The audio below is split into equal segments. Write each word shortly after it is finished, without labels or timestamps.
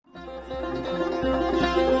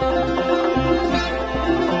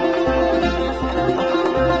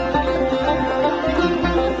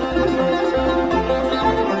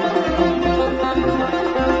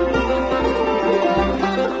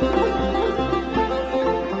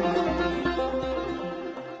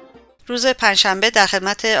روز پنجشنبه در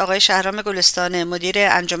خدمت آقای شهرام گلستان مدیر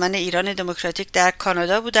انجمن ایران دموکراتیک در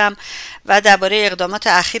کانادا بودم و درباره اقدامات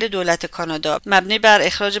اخیر دولت کانادا مبنی بر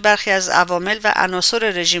اخراج برخی از عوامل و عناصر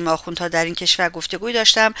رژیم آخوندها در این کشور گفتگوی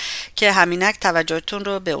داشتم که همینک توجهتون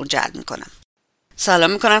رو به اون جلب میکنم.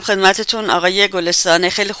 سلام میکنم خدمتتون آقای گلستان،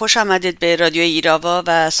 خیلی خوش آمدید به رادیو ایراوا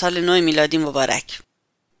و سال نو میلادی مبارک.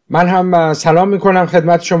 من هم سلام میکنم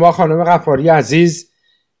خدمت شما خانم غفاری عزیز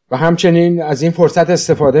و همچنین از این فرصت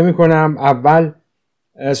استفاده میکنم اول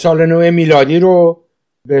سال نو میلادی رو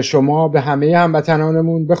به شما، به همه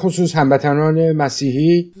هموطنانمون، به خصوص هموطنان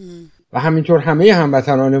مسیحی و همینطور همه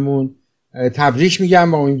هموطنانمون تبریک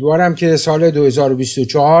میگم و امیدوارم که سال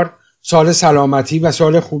 2024 سال سلامتی و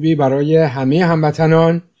سال خوبی برای همه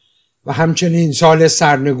هموطنان و همچنین سال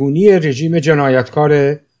سرنگونی رژیم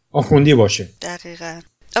جنایتکار آخوندی باشه. دقیقاً.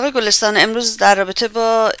 آقای گلستان، امروز در رابطه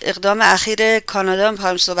با اقدام اخیر کانادا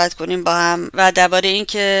می‌خوایم صحبت کنیم با هم و درباره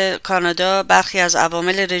اینکه کانادا برخی از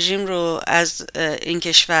عوامل رژیم رو از این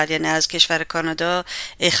کشور، یعنی از کشور کانادا،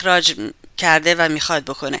 اخراج کرده و میخواد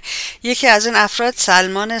بکنه. یکی از این افراد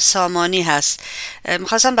سلمان سامانی هست.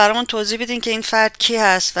 میخواستم برامون توضیح بدین که این فرد کی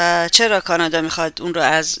هست و چرا کانادا میخواد اون رو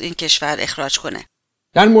از این کشور اخراج کنه.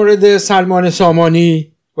 در مورد سلمان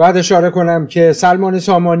سامانی باید اشاره کنم که سلمان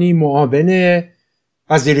سامانی معاون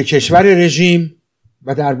وزیر کشور رژیم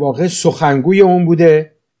و در واقع سخنگوی اون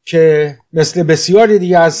بوده که مثل بسیاری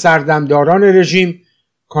دیگه از سردمداران رژیم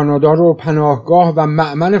کانادا رو پناهگاه و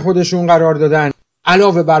مأمن خودشون قرار دادن.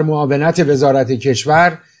 علاوه بر معاونت وزارت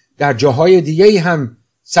کشور در جاهای دیگه هم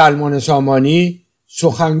سلمان سامانی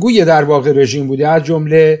سخنگوی در واقع رژیم بوده، از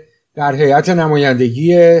جمله در هیئت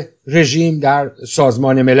نمایندگی رژیم در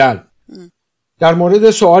سازمان ملل. در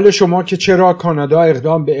مورد سوال شما که چرا کانادا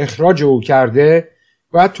اقدام به اخراج او کرده،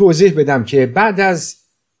 باید توضیح بدم که بعد از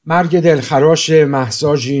مرگ دلخراش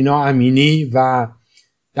مهسا ژینا امینی و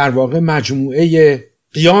در واقع مجموعه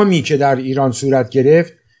قیامی که در ایران صورت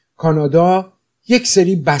گرفت، کانادا یک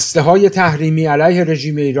سری بسته‌های تحریمی علیه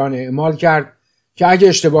رژیم ایران اعمال کرد که اگه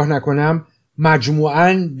اشتباه نکنم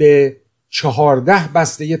مجموعاً به 14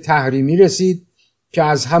 بسته تحریمی رسید که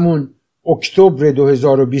از همون اکتبر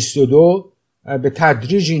 2022 به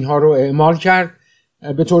تدریج اینها رو اعمال کرد.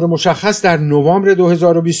 به طور مشخص در نوامبر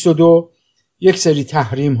 2022 یک سری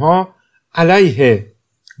تحریم ها علیه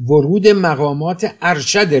ورود مقامات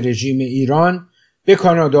ارشد رژیم ایران به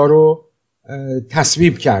کانادا رو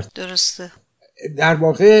تصویب کرد. درسته. در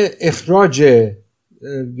واقع اخراج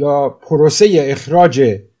یا پروسه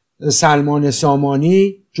اخراج سلمان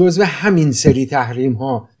سامانی جزو همین سری تحریم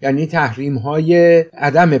ها، یعنی تحریم های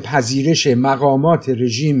عدم پذیرش مقامات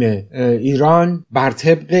رژیم ایران بر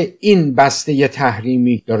طبق این بسته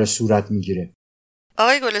تحریمی داره صورت میگیره.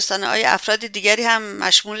 آقای گلستان، افراد دیگری هم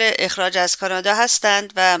مشمول اخراج از کانادا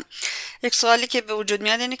هستند و یک سوالی که به وجود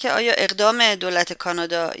میاد اینه که آیا اقدام دولت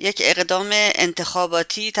کانادا یک اقدام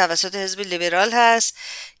انتخاباتی توسط حزب لیبرال هست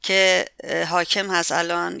که حاکم هست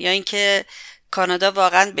الان، یا اینکه کانادا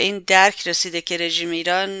واقعا به این درک رسیده که رژیم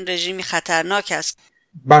ایران رژیمی خطرناک است؟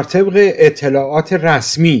 بر طبق اطلاعات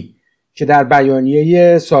رسمی که در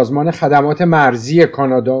بیانیه سازمان خدمات مرزی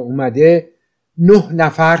کانادا اومده، 9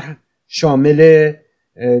 نفر شامل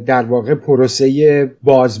در واقع پروسه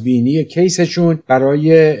بازبینی کیسشون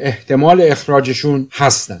برای احتمال اخراجشون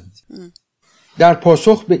هستند. در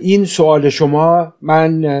پاسخ به این سوال شما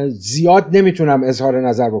من زیاد نمیتونم اظهار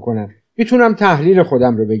نظر بکنم، میتونم تحلیل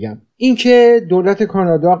خودم رو بگم. اینکه دولت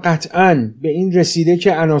کانادا قطعاً به این رسیده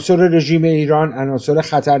که عناصر رژیم ایران عناصر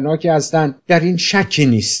خطرناکی هستند، در این شکی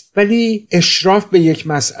نیست، ولی اشراف به یک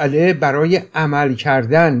مسئله برای عمل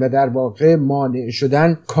کردن و در واقع مانع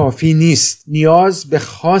شدن کافی نیست. نیاز به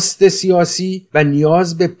خواست سیاسی و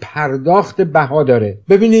نیاز به پرداخت بها داره.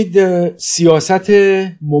 ببینید، سیاست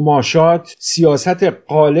مماشات، سیاست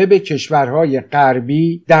غالب کشورهای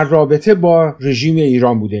غربی در رابطه با رژیم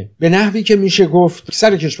ایران بوده، به نحوی که میشه گفت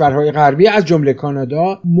سر کشورهای غربی از جمله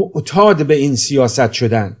کانادا معتاد به این سیاست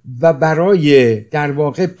شدن و برای در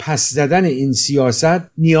واقع پس زدن این سیاست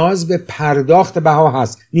نیاز به پرداخت بها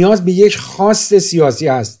هست، نیاز به یک خواست سیاسی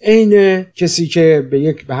هست. عین کسی که به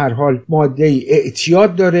یک به هر حال ماده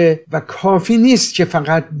اعتیاد داره و کافی نیست که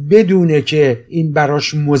فقط بدونه که این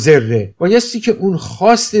براش مضره، بایستی که اون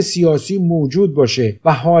خواست سیاسی موجود باشه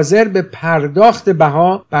و حاضر به پرداخت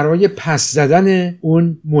بها برای پس زدن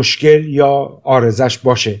اون مشکل یا عارضش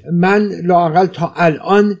باشه. من لااقل تا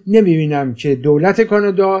الان نمیبینم که دولت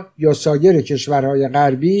کانادا یا سایر کشورهای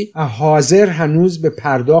غربی حاضر هنوز به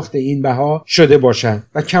پرداخت این بها شده باشند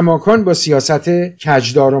و کماکان با سیاست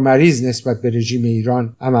کجدار و مریض نسبت به رژیم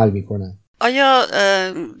ایران عمل میکنن. آیا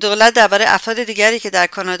دولت درباره افراد دیگری که در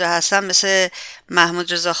کانادا هستن مثل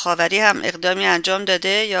محمود رضا خاوری هم اقدامی انجام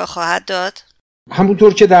داده یا خواهد داد؟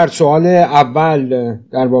 همونطور که در سوال اول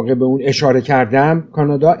در واقع به اون اشاره کردم،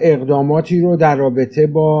 کانادا اقداماتی رو در رابطه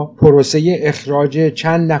با پروسه اخراج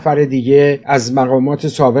چند نفر دیگه از مقامات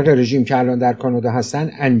سابق رژیم که الان در کانادا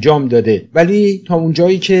هستن انجام داده، ولی تا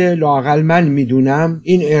اونجایی که لااقل من میدونم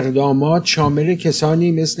این اقدامات شامل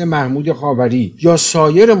کسانی مثل محمود خاوری یا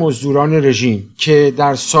سایر مزدوران رژیم که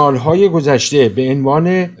در سالهای گذشته به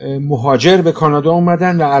عنوان مهاجر به کانادا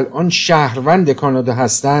اومدن و الان شهروند کانادا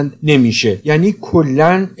هستند نمیشه. یعنی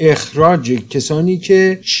کلاً اخراج کسانی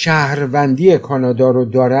که شهروندی کانادا رو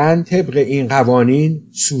دارن طبق این قوانین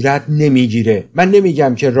صورت نمیگیره. من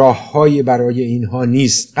نمیگم که راههایی برای اینها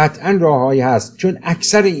نیست، قطعاً راههایی هست، چون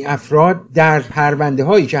اکثر این افراد در پرونده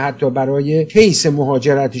هایی که حتی برای کیس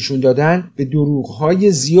مهاجرتشون دادن به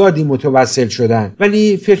دروغ‌های زیادی متوسل شدن.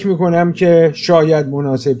 ولی فکر میکنم که شاید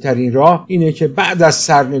مناسب ترین راه اینه که بعد از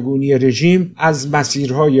سرنگونی رژیم از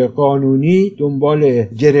مسیرهای قانونی دنبال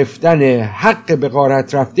گرفتن حق به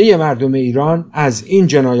غارت رفته مردم ایران از این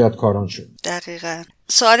جنایتکاران شد. دقیقاً.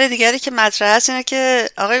 سوال دیگری که مطرح هست اینه که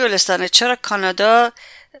آقای گلستانه، چرا کانادا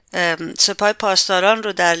سپاه پاسداران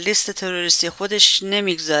رو در لیست تروریستی خودش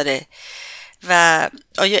نمیگذاره و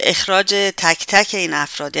آیا اخراج تک تک این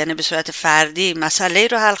افراد یعنی به صورت فردی مسئله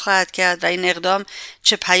رو حل خواهد کرد و این اقدام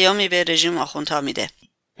چه پیامی به رژیم آخوندها میده؟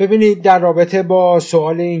 ببینید، در رابطه با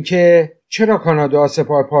سوال این که چرا کانادا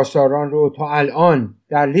سپاه پاسداران رو تا الان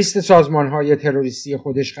در لیست سازمان‌های تروریستی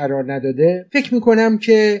خودش قرار نداده، فکر می‌کنم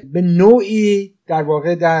که به نوعی در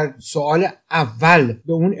واقع در سوال اول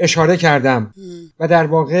به اون اشاره کردم و در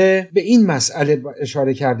واقع به این مسئله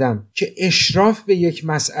اشاره کردم که اشراف به یک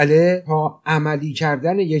مسئله تا عملی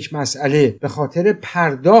کردن یک مسئله به خاطر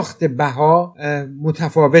پرداخت بها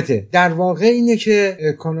متفاوته. در واقع اینه که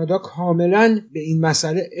کانادا کاملا به این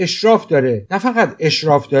مسئله اشراف داره. نه فقط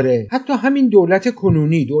اشراف داره، حتی همین دولت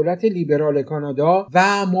کنونی، دولت لیبرال کانادا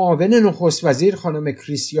و معاون نخست وزیر خانم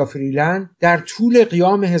کریستیا فریلند در طول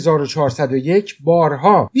قیام 1401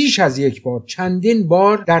 بارها، بیش از یک بار، چندین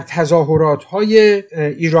بار در تظاهرات‌های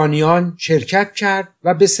ایرانیان شرکت کرد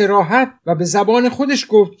و به صراحت و به زبان خودش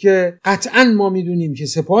گفت که قطعاً ما میدونیم که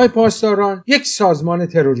سپاه پاسداران یک سازمان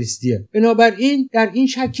تروریستیه. بنابراین در این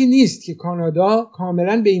شکی نیست که کانادا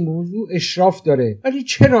کاملاً به این موضوع اشراف داره. ولی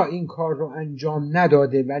چرا این کار رو انجام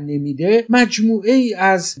نداده و نمیده؟ مجموعه ای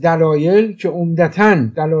از دلایل که عمدتاً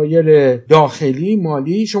دلایل داخلی،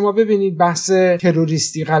 مالی. شما ببینید بحث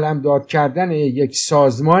تروریستی قلمداد کردن یک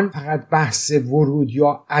سازمان فقط بحث ورود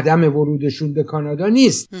یا عدم ورودشون به کانادا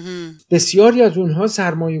نیست. بسیاری از اونها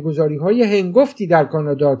سرمایه‌گذاری‌های هنگفتی در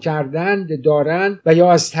کانادا کردند، دارند و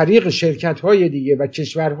یا از طریق شرکت‌های دیگه و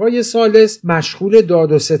کشورهای ثالث مشغول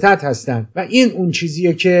داد و ستد هستند و این اون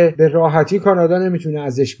چیزیه که به راحتی کانادا نمیتونه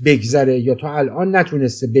ازش بگذره یا تا الان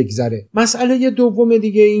نتونسته بگذره. مسئله دوم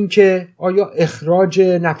دیگه این که آیا اخراج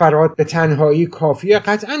نفرات به تنهایی کافیه؟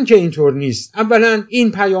 قطعاً که اینطور نیست. اولا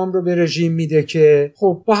این پیام رو به رژیم میده که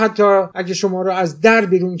خب با حتی اگه شما رو از در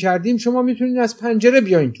بیرون کردیم، شما میتونید از پنجره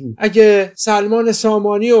بیاین تو. اگه سلمان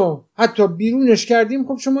سامانی و حتی بیرونش کردیم،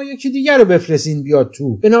 خب شما یکی دیگر رو بفرستین بیاد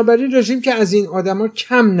تو. بنابراین رژیم که از این آدما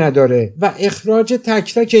کم نداره و اخراج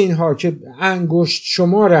تک تک اینها که انگشت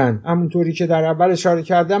شمارن، همونطوری که در اول اشاره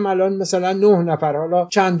کردم، الان مثلا 9 نفر، حالا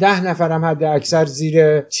چند ده نفرم حد اکثر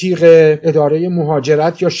زیر تیغ اداره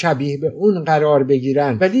مهاجرت یا شبیه به اون قرار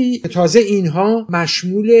بگیرن، ولی تازه اینها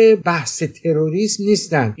مشمول بحث تروریسم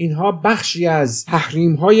نیستن. اینها بخشی از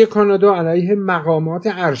تحریم‌های کانادا علیه مقامات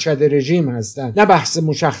ارشد رژیم هستن، نه بحث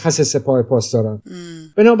مشخص سپاه پاسداران.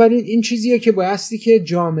 بنابراین این چیزیه که بایستی که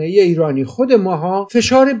جامعه ایرانی، خود ماها،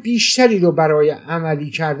 فشار بیشتری رو برای عملی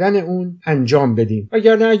کردن اون انجام بدیم.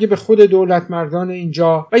 وگرنه اگه به خود دولت مردان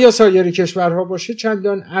اینجا و یا سایر کشورها باشه،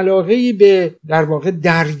 چندان علاقه‌ای به در واقع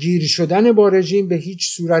درگیر شدن با رژیم به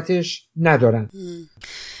هیچ صورتش ندارن.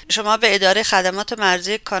 شما به اداره خدمات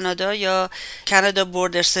مرزی کانادا یا کانادا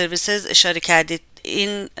بوردر سرویسز اشاره کردید.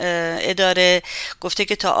 این اداره گفته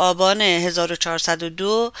که تا آبان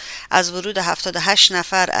 1402 از ورود 78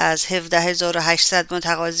 نفر از 17800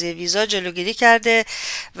 متقاضی ویزا جلوگیری کرده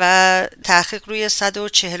و تحقیق روی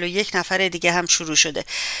 141 نفر دیگه هم شروع شده.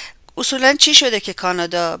 اصولاً چی شده که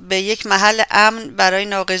کانادا به یک محل امن برای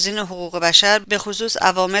ناقضین حقوق بشر به خصوص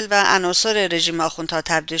عوامل و عناصر رژیم آخوندها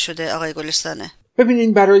تبدیل شده، آقای گلستانه؟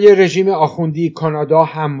 ببینین برای رژیم آخوندی کانادا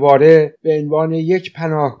همواره به عنوان یک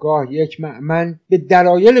پناهگاه، یک مأمن به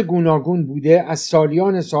دلایل گوناگون بوده. از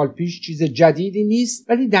سالیان سال پیش چیز جدیدی نیست،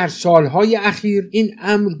 ولی در سالهای اخیر این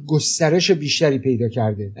امر گسترش بیشتری پیدا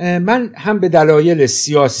کرده. من هم به دلایل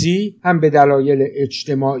سیاسی، هم به دلایل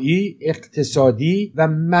اجتماعی، اقتصادی و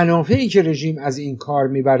منافعی که رژیم از این کار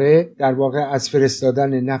میبره، در واقع از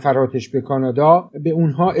فرستادن نفراتش به کانادا، به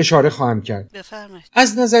اونها اشاره خواهم کرد. بفرمایید.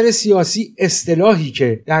 از نظر سیاسی اصطلاحی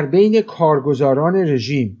که در بین کارگزاران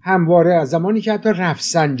رژیم همواره از زمانی که حتی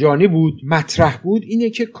رفسنجانی بود مطرح بود اینه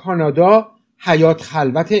که کانادا حیات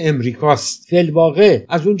خلوت امریکاست. فی الواقع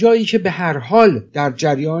از اون جایی که به هر حال در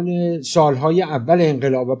جریان سالهای اول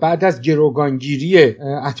انقلاب و بعد از گروگانگیری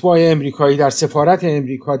اتباع امریکایی در سفارت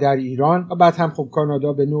امریکا در ایران و بعد هم خب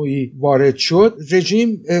کانادا به نوعی وارد شد،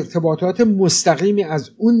 رژیم ارتباطات مستقیمی از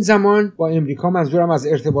اون زمان با امریکا، منظورم از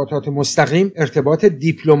ارتباطات مستقیم ارتباط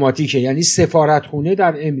دیپلماتیکه، یعنی سفارتخونه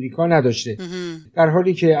در امریکا نداشته. در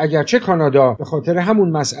حالی که اگرچه کانادا به خاطر همون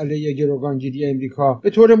مسئله گروگانگیری امریکا به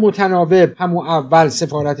طور متناوب همون اول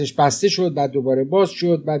سفارتش بسته شد، بعد دوباره باز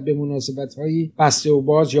شد، بعد به مناسبت‌هایی بسته و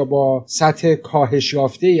باز یا با سطح کاهش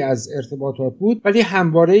یافته‌ای از ارتباطات بود، ولی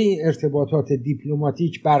همواره این ارتباطات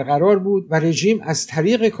دیپلماتیک برقرار بود و رژیم از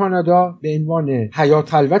طریق کانادا به عنوان حیات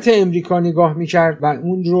خلوت امریکا نگاه می‌کرد و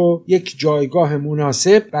اون رو یک جایگاه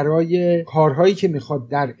مناسب برای کارهایی که می‌خواد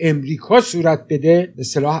در امریکا صورت بده به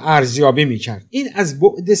اصطلاح ارزیابی می‌کرد. این از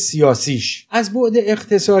بعد سیاسیش. از بعد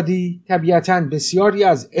اقتصادی طبیعتاً بسیاری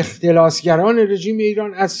از اختلاسگران رژیم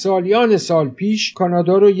ایران از سالیان سال پیش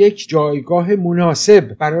کانادا رو یک جایگاه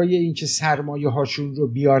مناسب برای اینکه سرمایه هاشون رو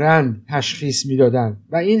بیارن تشخیص میدادن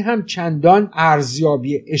و این هم چندان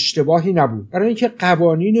ارزیابی اشتباهی نبود، برای اینکه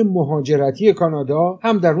قوانین مهاجرتی کانادا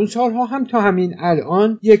هم در اون سالها هم تا همین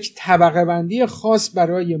الان یک طبقه بندی خاص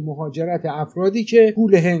برای مهاجرت افرادی که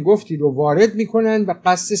پول هنگفتی رو وارد میکنن و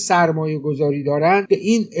قصد سرمایه گذاری دارن به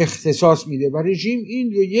این اختصاص میده و رژیم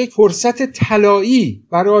این رو یک فرصت طلایی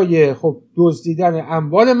برای دزدیدن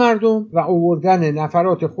اموال مردم و آوردن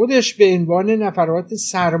نفرات خودش به عنوان نفرات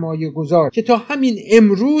سرمایه گذار که تا همین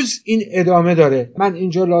امروز این ادامه داره. من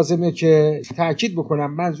اینجا لازمه که تأکید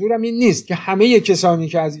بکنم منظورم این نیست که همه کسانی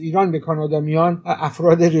که از ایران به کانادا میان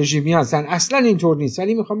افراد رژیمی هستن، اصلا اینطور نیست،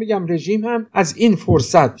 ولی میخوام بگم رژیم هم از این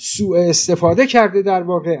فرصت سوء استفاده کرده در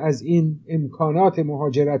واقع از این امکانات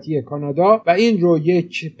مهاجرتی کانادا و این رو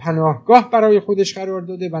یک پناهگاه برای خودش قرار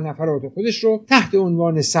داده و نفرات خودش رو تحت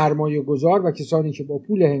عنوان سرمایه گذار و کسانی که با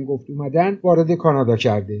پول هنگفت اومدن وارد کانادا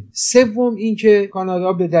کرده. سوم اینکه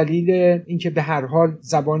کانادا به دلیل اینکه به هر حال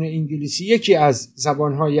زبان انگلیسی یکی از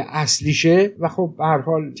زبانهای اصلیشه و خب به هر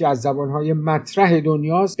حال که از زبانهای مطرح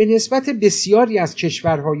دنیاست، به نسبت بسیاری از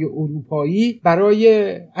کشورهای اروپایی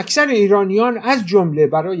برای اکثر ایرانیان از جمله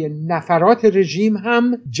برای نفرات رژیم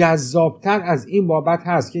هم جذابتر از این بابت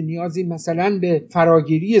هست که نیازی مثلا به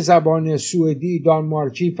فراگیری زبان سوئدی،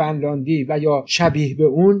 دانمارکی، فنلاندی و یا شبیه به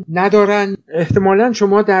اون ندارن. احتمالاً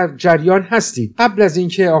شما در جریان هستید قبل از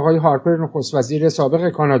اینکه آقای هارپر نخست وزیر سابق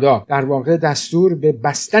کانادا در واقع دستور به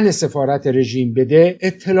بستن سفارت رژیم بده،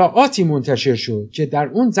 اطلاعاتی منتشر شد که در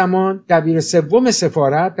اون زمان دبیر سوم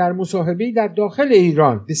سفارت در مصاحبه‌ای در داخل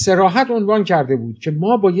ایران به صراحت عنوان کرده بود که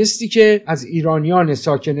ما بایستی که از ایرانیان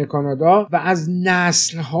ساکن کانادا و از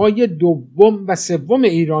نسل‌های دوم و سوم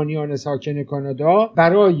ایرانیان ساکن کانادا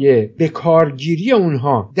برای بکارگیری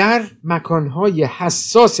اونها در مکان‌های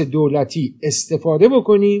حساس دولتی استفاده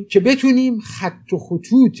بکنیم که بتونیم خط و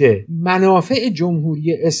خطوط منافع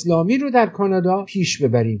جمهوری اسلامی رو در کانادا پیش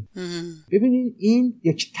ببریم. ببینید این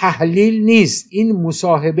یک تحلیل نیست، این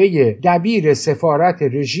مصاحبه دبیر سفارت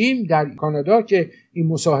رژیم در کانادا که این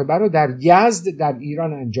مصاحبه رو در یزد در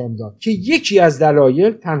ایران انجام داد که یکی از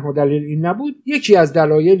دلایل، تنها دلیل این نبود، یکی از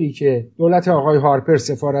دلایلی که دولت آقای هارپر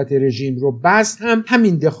سفارت رژیم رو بست هم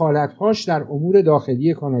همین دخالت‌هاش در امور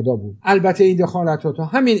داخلی کانادا بود. البته این دخالت‌ها تا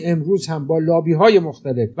همین امروز هم با لابی‌های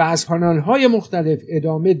مختلف و از کانال‌های مختلف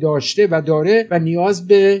ادامه داشته و داره و نیاز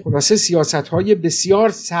به خلاصه سیاست‌های بسیار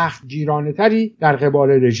سختگیرانه‌تری در قبال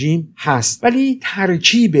رژیم هست. ولی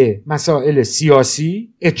ترکیب مسائل سیاسی،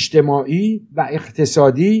 اجتماعی و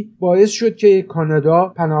اقتصادی باعث شد که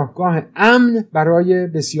کانادا پناهگاه امن برای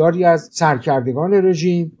بسیاری از سرکردگان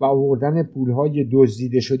رژیم و آوردن پولهای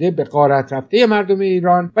دزدیده شده به غارت رفته مردم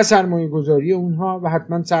ایران و سرمایه‌گذاری اونها و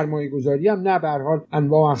حتما سرمایه‌گذاری هم نه به هر حال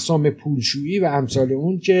انواع و اقسام پولشویی و امثال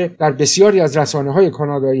اون که در بسیاری از رسانه‌های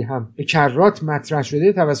کانادایی هم به کرات مطرح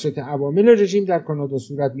شده توسط عوامل رژیم در کانادا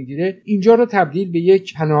صورت میگیره، اینجا رو تبدیل به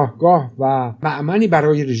یک پناهگاه و مأمنی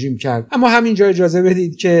برای رژیم کرد. اما همینجا اجازه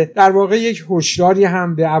بدید که در واقع یک هشداری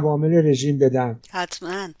هم به عوامل رژیم بدم. حتما.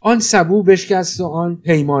 آن سبو بشکست و آن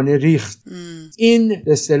پیمانه ریخت. این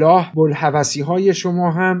به اصطلاح بوالهوسی‌های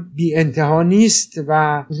شما هم بی انتها نیست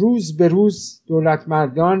و روز به روز دولت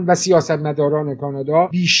مردان و سیاستمداران کانادا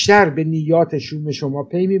بیشتر به نیات شوم شما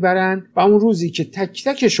پی میبرند و اون روزی که تک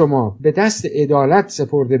تک شما به دست عدالت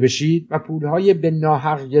سپرده بشید و پولهای به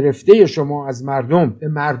ناحق گرفته شما از مردم به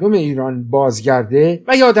مردم ایران بازگرده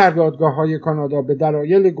و یا در دادگاه‌های کانادا به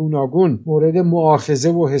دلایل گوناگون مورد مؤاخذه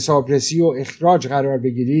و حسابرسی و اخراج قرار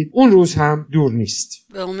بگیرید، اون روز هم دور نیست.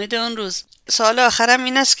 به امید اون روز. سوال آخرم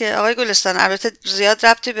این است که آقای گلستان، البته زیاد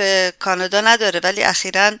ربطی به کانادا نداره، ولی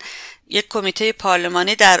اخیراً یک کمیته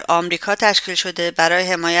پارلمانی در آمریکا تشکیل شده برای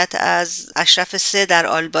حمایت از اشرف 3 در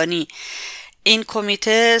آلبانی. این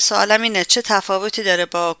کمیته، سوالم اینه، چه تفاوتی داره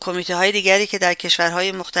با کمیته های دیگری که در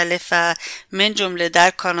کشورهای مختلف و من جمله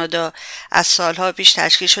در کانادا از سالها پیش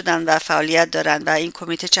تشکیل شدن و فعالیت دارن و این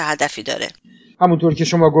کمیته چه هدفی داره؟ همونطور که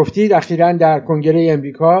شما گفتید اخیراً در کنگره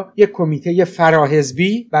امریکا یک کمیته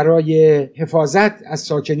فراحزبی برای حفاظت از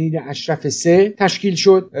ساکنین اشرف 3 تشکیل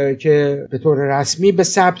شد که به طور رسمی به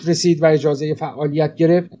ثبت رسید و اجازه فعالیت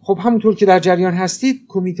گرفت. خب همونطور که در جریان هستید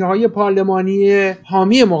کمیته های پارلمانی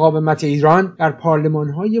حامی مقاومت ایران در پارلمان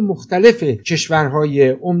های مختلف کشورهای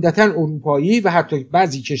عمدتاً اروپایی و حتی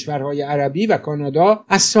بعضی کشورهای عربی و کانادا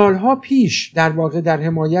از سالها پیش در واقع در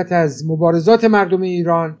حمایت از مبارزات مردم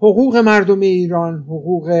ایران، حقوق مردم ایران،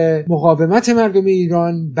 حقوق مقاومت مردم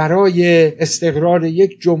ایران برای استقرار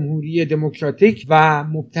یک جمهوری دموکراتیک و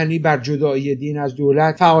مبتنی بر جدایی دین از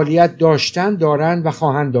دولت فعالیت داشتن، دارن و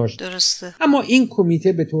خواهند داشت. درسته. اما این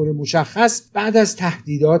کمیته به طور مشخص بعد از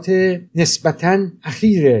تهدیدات نسبتاً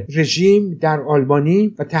اخیر رژیم در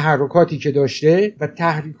آلبانی و تحرکاتی که داشته و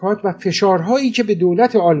تحریکات و فشارهایی که به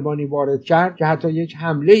دولت آلبانی وارد کرد که حتی یک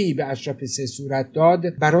حمله‌ای به اشرف 3 صورت داد،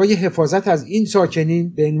 برای حفاظت از این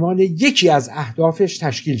ساکنین به عنوان یکی از اهدافش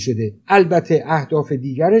تشکیل شده. البته اهداف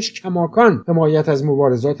دیگرش کماکان حمایت از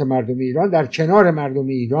مبارزات مردم ایران، در کنار مردم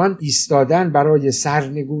ایران ایستادن برای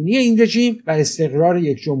سرنگونی این رژیم و استقرار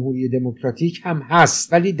یک جمهوری دموکراتیک هم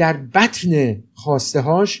هست. ولی در بطن خواسته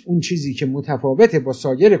هاش اون چیزی که متفاوته با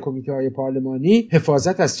سایر کمیته های پارلمانی،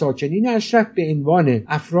 حفاظت از ساکنین اشرف به عنوان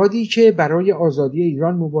افرادی که برای آزادی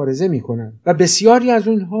ایران مبارزه میکنن و بسیاری از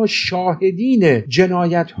اونها شاهدین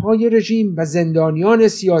جنایت های رژیم و زندانیان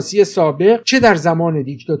سیاسی سابق چه در زمان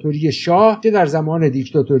دیکتاتوری شاه چه در زمان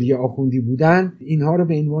دیکتاتوری آخوندی بودن، اینها رو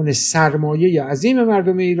به عنوان سرمایه عظیم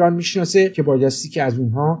مردم ایران میشناسه که بایستی که از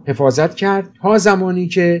اونها حفاظت کرد تا زمانی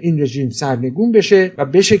که این رژیم سرنگون بشه و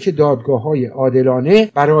بشه که دادگاه‌های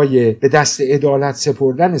عادلانه برای به دست عدالت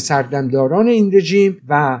سپردن سردمداران این رژیم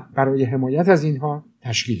و برای حمایت از اینها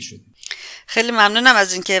تشکیل شده. خیلی ممنونم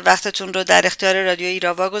از اینکه وقتتون رو در اختیار رادیو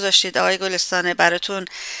ایراوا گذاشتید آقای گلستان. براتون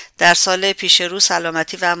در سال پیش رو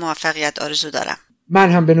سلامتی و موفقیت آرزو دارم. من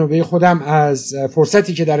هم به نوبه خودم از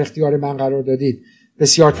فرصتی که در اختیار من قرار دادید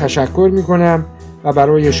بسیار تشکر میکنم و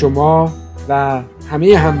برای شما و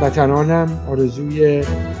همه هموطنانم آرزوی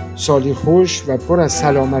سالی خوش و پر از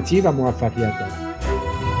سلامتی و موفقیت دارم.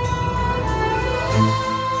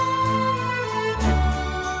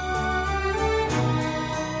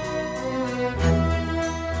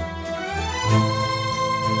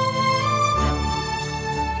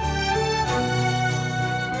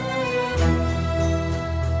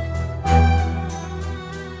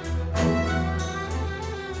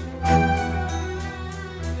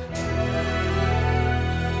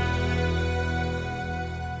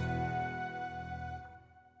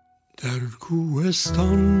 در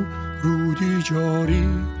کوهستان رودی جاری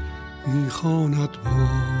میخواند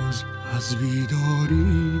باز از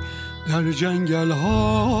بیداری، در جنگل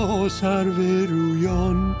ها سرو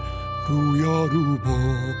رویان رویارو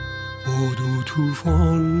با باد و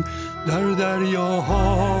طوفان، در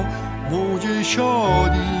دریاها موج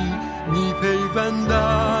شادی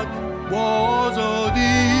میپیوندد با آزادی.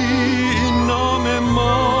 این نام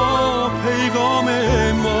ما، پیغام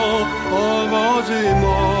ما، آغاز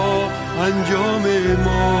ما، انجام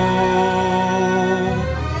ما.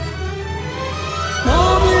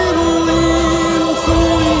 ما میرویم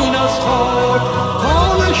خونین از خاک،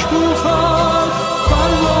 تالش کوفت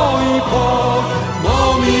فردایی پاک.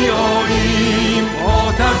 ما میاییم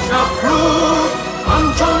آتش افروز،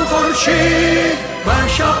 همچون خورشید بر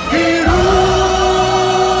شب پیروز.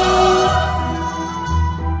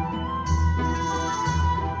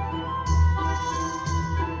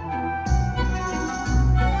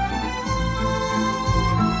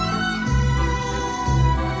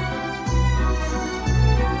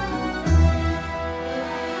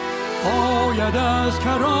 آید از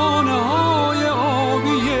کرانه های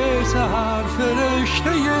آبی سحر فرشته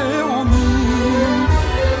امید،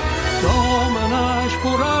 دامنش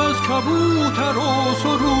پر از کبوتر و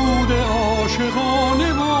سرود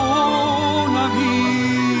عاشقانه و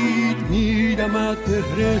دمد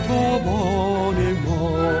مهر تابان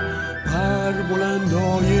ما بر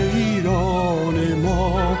بلندای ایران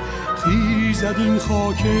ما. خیزد این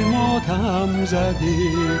خاک ماتم زده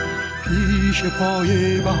پیش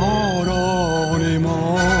پای بهاران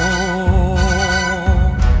ما.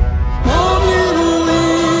 ما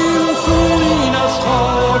میرویم خونین از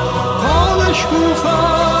خاک تالش کوفت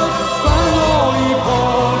بردایی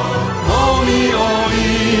پاک. ما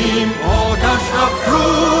میآییم آتش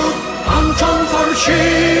افروز همچون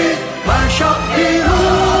خورشید